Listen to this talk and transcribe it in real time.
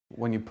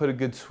when you put a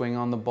good swing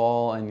on the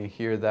ball and you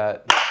hear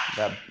that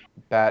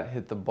bat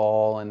hit the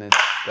ball and it's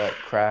that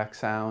crack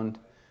sound,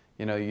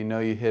 you know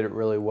you hit it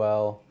really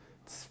well.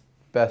 It's the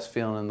best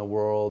feeling in the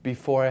world.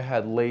 Before I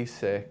had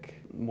LASIK,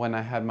 when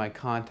I had my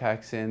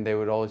contacts in, they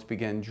would always be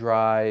getting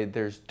dry.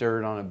 There's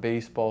dirt on a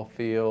baseball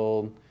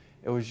field.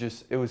 It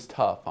was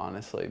tough,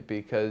 honestly,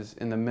 because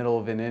in the middle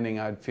of an inning,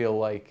 I'd feel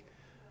like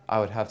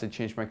I would have to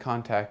change my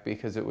contact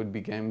because it would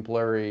be getting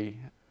blurry.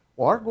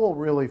 Well, our goal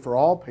really for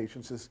all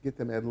patients is to get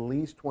them at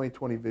least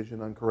 20/20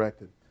 vision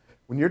uncorrected.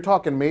 When you're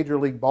talking major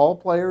league ball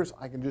players,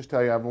 I can just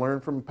tell you, I've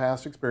learned from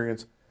past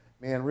experience,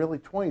 man, really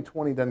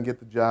 20/20 doesn't get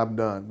the job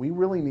done. We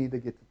really need to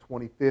get to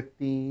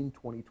 2015,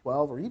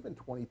 2012, or even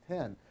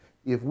 2010.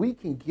 If we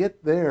can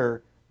get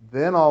there,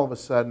 then all of a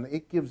sudden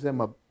it gives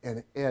them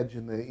an edge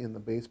in the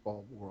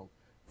baseball world.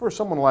 For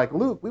someone like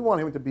Luke, we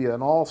want him to be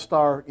an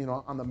all-star,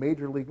 on the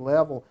major league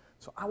level.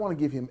 So I want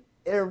to give him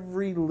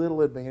every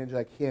little advantage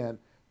I can.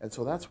 And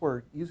so that's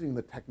where, using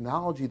the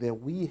technology that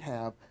we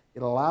have,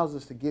 it allows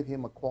us to get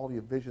him a quality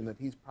of vision that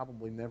he's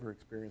probably never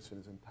experienced in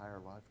his entire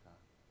lifetime.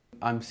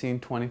 I'm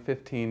seeing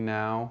 2015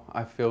 now.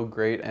 I feel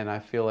great, and I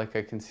feel like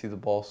I can see the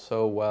ball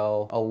so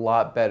well, a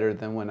lot better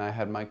than when I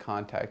had my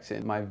contacts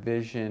in. My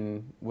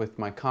vision with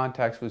my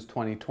contacts was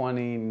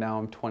 20/20, now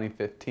I'm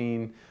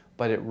 20/15,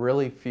 but it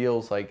really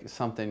feels like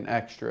something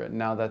extra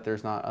now that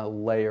there's not a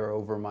layer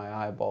over my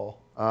eyeball.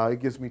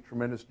 It gives me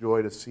tremendous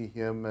joy to see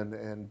him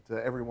and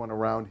everyone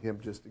around him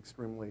just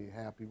extremely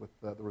happy with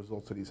the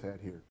results that he's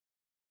had here.